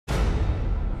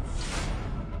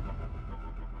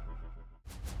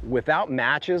Without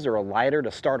matches or a lighter to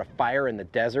start a fire in the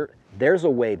desert, there's a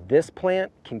way this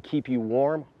plant can keep you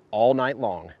warm all night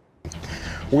long.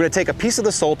 We're gonna take a piece of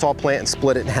the Sotol plant and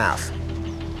split it in half.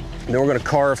 And then we're gonna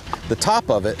carve the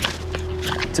top of it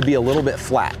to be a little bit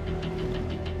flat.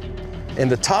 In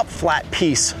the top flat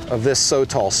piece of this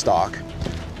Sotol stalk,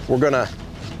 we're gonna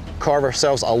carve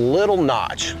ourselves a little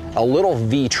notch, a little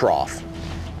V trough.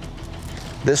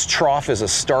 This trough is a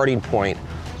starting point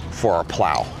for our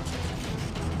plow.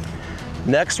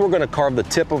 Next, we're gonna carve the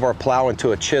tip of our plow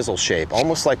into a chisel shape,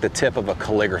 almost like the tip of a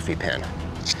calligraphy pen.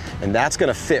 And that's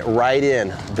gonna fit right in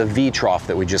the V trough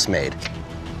that we just made.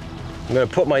 I'm gonna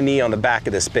put my knee on the back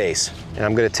of this base, and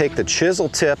I'm gonna take the chisel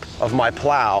tip of my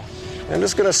plow, and I'm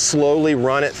just gonna slowly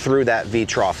run it through that V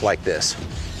trough like this.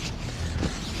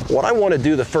 What I wanna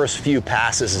do the first few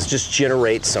passes is just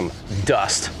generate some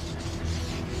dust.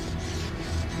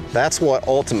 That's what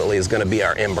ultimately is gonna be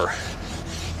our ember.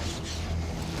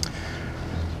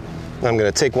 I'm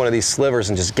gonna take one of these slivers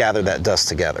and just gather that dust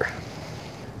together.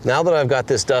 Now that I've got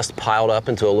this dust piled up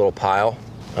into a little pile,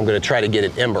 I'm gonna try to get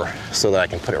an ember so that I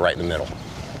can put it right in the middle.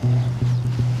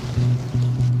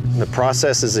 The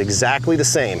process is exactly the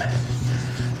same,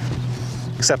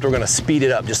 except we're gonna speed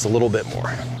it up just a little bit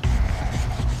more.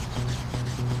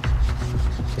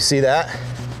 You see that?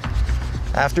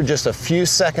 After just a few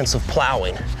seconds of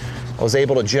plowing, I was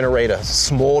able to generate a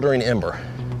smoldering ember.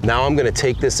 Now I'm gonna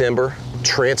take this ember,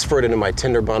 transfer it into my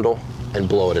tinder bundle, and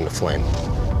blow it into flame.